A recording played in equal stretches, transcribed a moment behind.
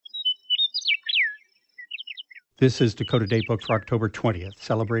This is Dakota Datebook for October 20th,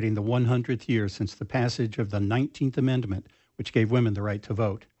 celebrating the 100th year since the passage of the 19th Amendment, which gave women the right to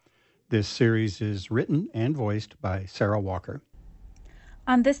vote. This series is written and voiced by Sarah Walker.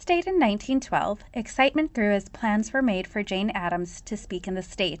 On this date in 1912, excitement grew as plans were made for Jane Addams to speak in the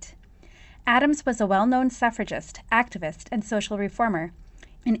state. Addams was a well-known suffragist, activist, and social reformer.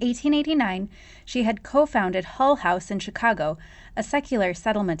 In 1889, she had co-founded Hull House in Chicago, a secular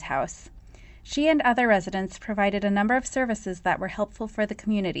settlement house. She and other residents provided a number of services that were helpful for the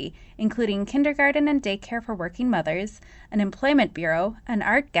community, including kindergarten and daycare for working mothers, an employment bureau, an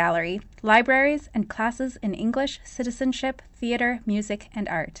art gallery, libraries, and classes in English, citizenship, theater, music, and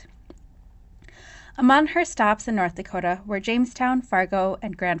art. Among her stops in North Dakota were Jamestown, Fargo,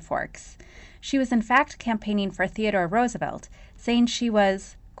 and Grand Forks. She was in fact campaigning for Theodore Roosevelt, saying she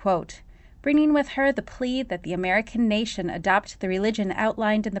was, quote, bringing with her the plea that the American nation adopt the religion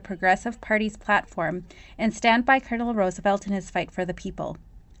outlined in the Progressive Party's platform and stand by Colonel Roosevelt in his fight for the people,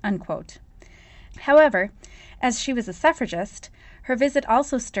 unquote. However, as she was a suffragist, her visit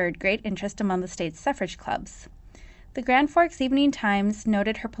also stirred great interest among the state's suffrage clubs. The Grand Forks Evening Times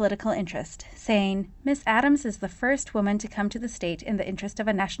noted her political interest, saying, Miss Addams is the first woman to come to the state in the interest of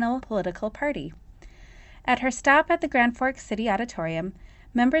a national political party. At her stop at the Grand Forks City Auditorium,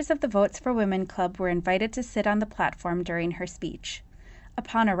 members of the Votes for Women Club were invited to sit on the platform during her speech.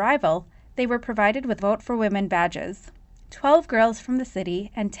 Upon arrival, they were provided with Vote for Women badges. 12 girls from the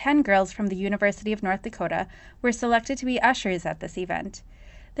city and 10 girls from the University of North Dakota were selected to be ushers at this event.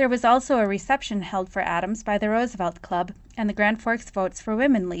 There was also a reception held for Addams by the Roosevelt Club and the Grand Forks Votes for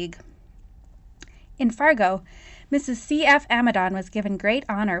Women League. In Fargo, Mrs. C.F. Amidon was given great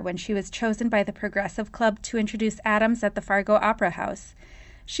honor when she was chosen by the Progressive Club to introduce Addams at the Fargo Opera House.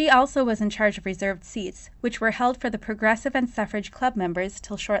 She also was in charge of reserved seats, which were held for the Progressive and Suffrage Club members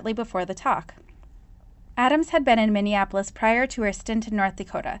till shortly before the talk. Addams had been in Minneapolis prior to her stint in North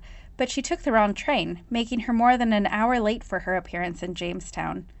Dakota, but she took the wrong train, making her more than an hour late for her appearance in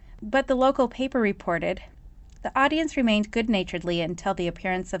Jamestown. But the local paper reported, the audience remained good-naturedly until the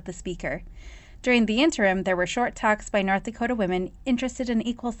appearance of the speaker. During the interim, there were short talks by North Dakota women interested in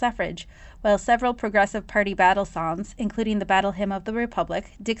equal suffrage, while several Progressive Party battle songs, including the Battle Hymn of the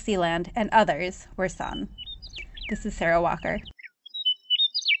Republic, Dixieland, and others, were sung. This is Sarah Walker.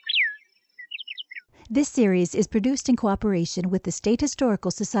 This series is produced in cooperation with the State Historical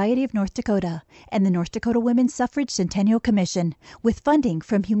Society of North Dakota and the North Dakota Women's Suffrage Centennial Commission, with funding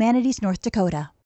from Humanities North Dakota.